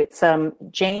 Yeah, it's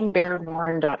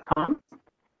janebairdmoran.com.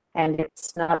 And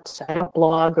it's not, I don't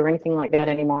blog or anything like that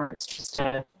anymore. It's just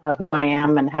who I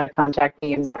am and how to contact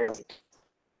me. And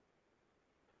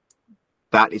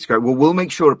That is great. Well, we'll make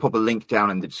sure to pop a link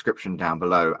down in the description down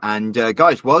below. And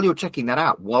guys, while you're checking that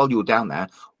out, while you're down there,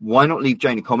 why not leave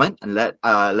Jane a comment and let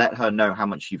her know how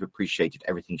much you've appreciated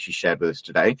everything she shared with us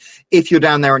today. If you're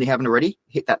down there and you haven't already,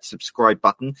 hit that subscribe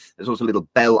button. There's also a little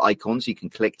bell icon so you can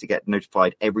click to get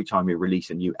notified every time we release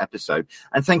a new episode.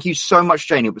 And thank you so much,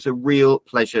 Jane. It was a real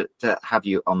pleasure to have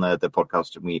you on the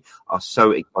podcast, and we are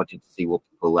so excited to see what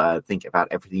people think about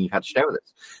everything you've had to share with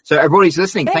us. So everybody's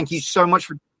listening. Thanks. Thank you so much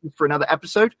for another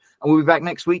episode, and we'll be back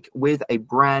next week with a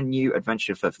brand new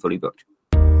adventure for Fully Booked.